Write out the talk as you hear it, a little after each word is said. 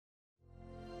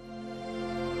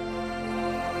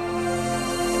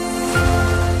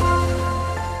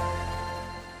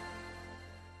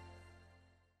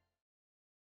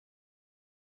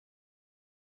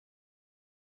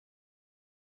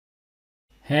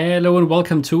Hello and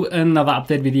welcome to another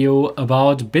update video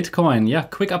about Bitcoin. Yeah,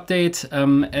 quick update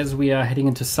as we are heading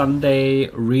into Sunday.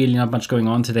 Really not much going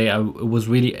on today. It was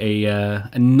really a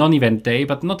non-event day,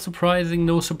 but not surprising,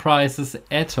 no surprises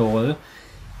at all.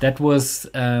 That was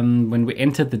when we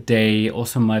entered the day,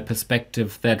 also my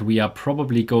perspective that we are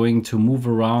probably going to move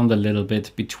around a little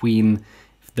bit between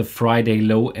the Friday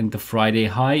low and the Friday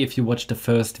high. If you watched the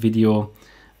first video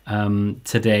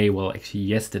today, well actually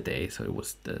yesterday, so it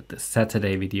was the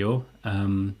Saturday video,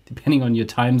 depending on your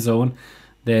time zone,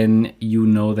 then you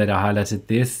know that I highlighted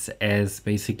this as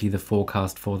basically the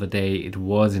forecast for the day. It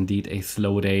was indeed a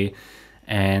slow day,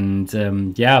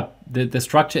 and yeah, the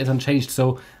structure is unchanged.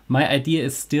 So my idea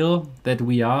is still that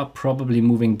we are probably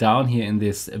moving down here in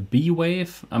this B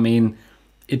wave. I mean,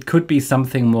 it could be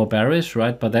something more bearish,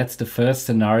 right? But that's the first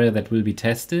scenario that will be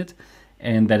tested,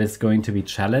 and that is going to be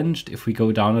challenged. If we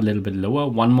go down a little bit lower,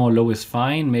 one more low is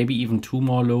fine, maybe even two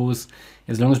more lows.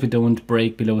 As long as we don't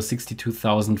break below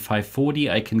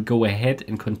 62,540, I can go ahead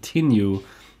and continue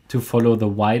to follow the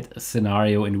white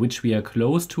scenario in which we are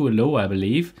close to a low, I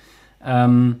believe.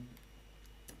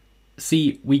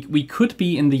 See, we could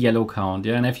be in the yellow count,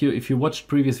 yeah. And if you watched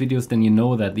previous videos, then you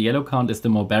know that the yellow count is the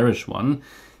more bearish one.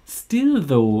 Still,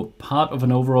 though, part of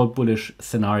an overall bullish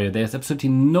scenario. There's absolutely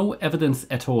no evidence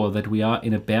at all that we are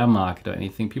in a bear market or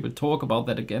anything. People talk about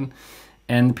that again,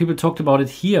 and people talked about it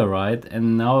here, right?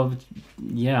 And now,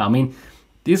 yeah, I mean,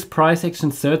 this price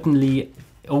action certainly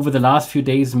over the last few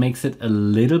days makes it a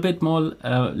little bit more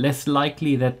less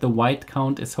likely that the white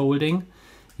count is holding.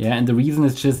 Yeah, and the reason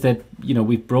is just that, you know,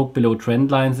 we broke below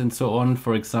trend lines and so on.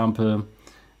 For example,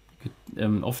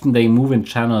 often they move in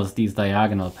channels, these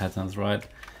diagonal patterns, right?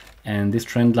 And this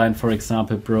trend line, for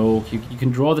example, broke. You can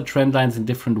draw the trend lines in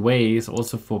different ways,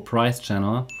 also for price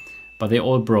channel, but they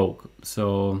all broke.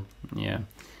 So yeah,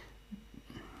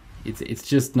 it's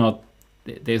just not,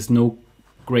 there's no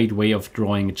great way of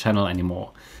drawing a channel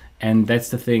anymore. And that's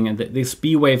the thing. And this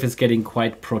B wave is getting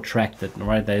quite protracted,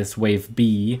 right? There's wave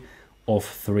B of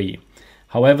 3.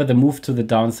 However, the move to the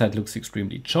downside looks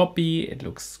extremely choppy. It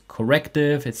looks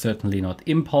corrective. It's certainly not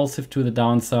impulsive to the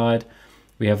downside.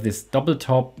 We have this double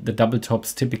top. The double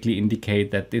tops typically indicate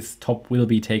that this top will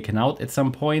be taken out at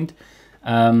some point.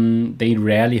 They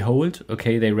rarely hold,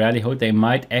 okay? They rarely hold. They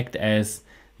might act as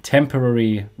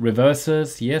temporary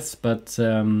reversers, yes, but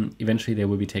eventually they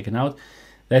will be taken out.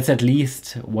 That's at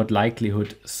least what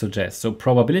likelihood suggests. So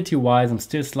probability-wise, I'm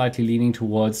still slightly leaning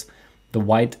towards the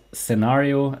white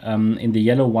scenario. In the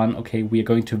yellow one, okay, we are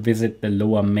going to visit the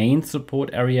lower main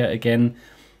support area again,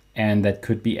 and that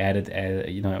could be added as,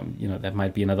 you know, that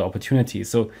might be another opportunity.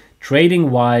 So trading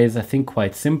wise, I think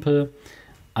quite simple.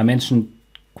 I mentioned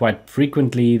quite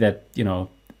frequently that, you know,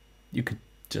 you could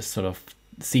just sort of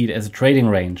see it as a trading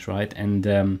range, right? And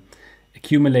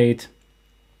accumulate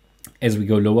as we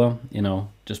go lower. You know,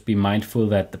 just be mindful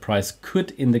that the price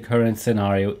could, in the current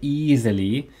scenario,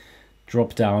 easily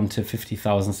drop down to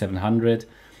 50,700.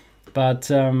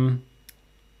 But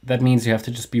that means you have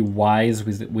to just be wise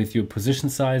with your position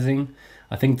sizing.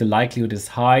 I think the likelihood is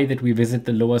high that we visit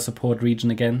the lower support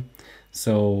region again.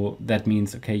 So that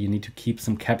means, okay, you need to keep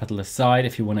some capital aside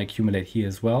if you want to accumulate here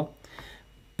as well.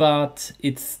 But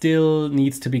it still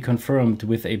needs to be confirmed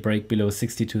with a break below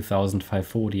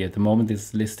 62,540. At the moment, this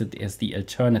is listed as the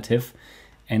alternative.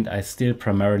 And I still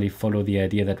primarily follow the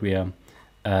idea that we are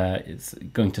it's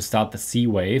going to start the C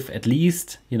wave. At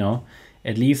least, you know,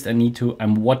 at least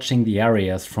I'm watching the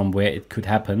areas from where it could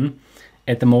happen.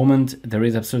 At the moment, there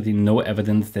is absolutely no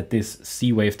evidence that this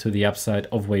C wave to the upside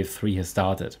of wave 3 has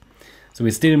started. So we're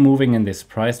still moving in this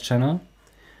price channel.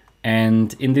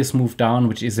 And in this move down,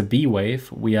 which is a B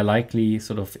wave, we are likely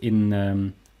sort of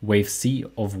in wave C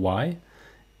of Y.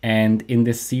 And in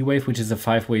this C wave, which is a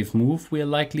 5-wave move, we are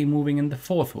likely moving in the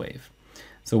 4th wave.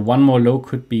 So one more low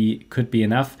could be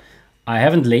enough. I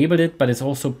haven't labeled it, but it's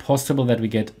also possible that we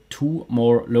get 2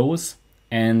 more lows.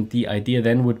 And the idea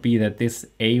then would be that this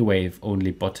A wave only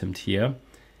bottomed here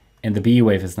and the B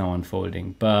wave is now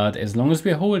unfolding. But as long as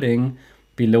we're holding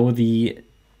below the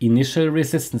initial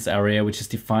resistance area, which is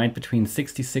defined between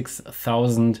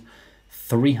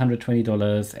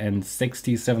 $66,320 and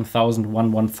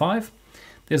 $67,115,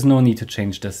 there's no need to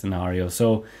change the scenario.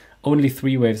 So only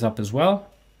 3 waves up as well.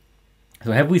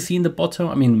 So have we seen the bottom?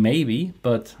 I mean, maybe,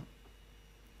 but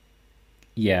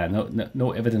yeah,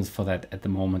 no evidence for that at the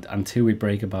moment until we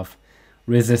break above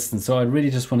resistance. So I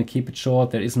really just want to keep it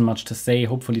short. There isn't much to say.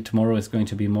 Hopefully tomorrow is going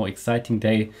to be a more exciting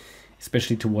day,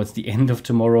 especially towards the end of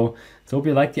tomorrow. So hope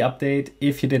you liked the update.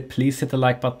 If you did, please hit the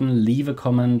like button, leave a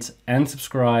comment and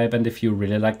subscribe. And if you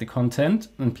really like the content,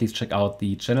 then please check out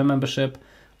the channel membership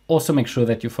Also make sure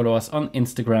that you follow us on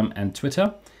Instagram and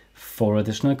Twitter for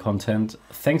additional content.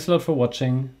 Thanks a lot for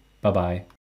watching. Bye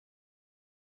bye.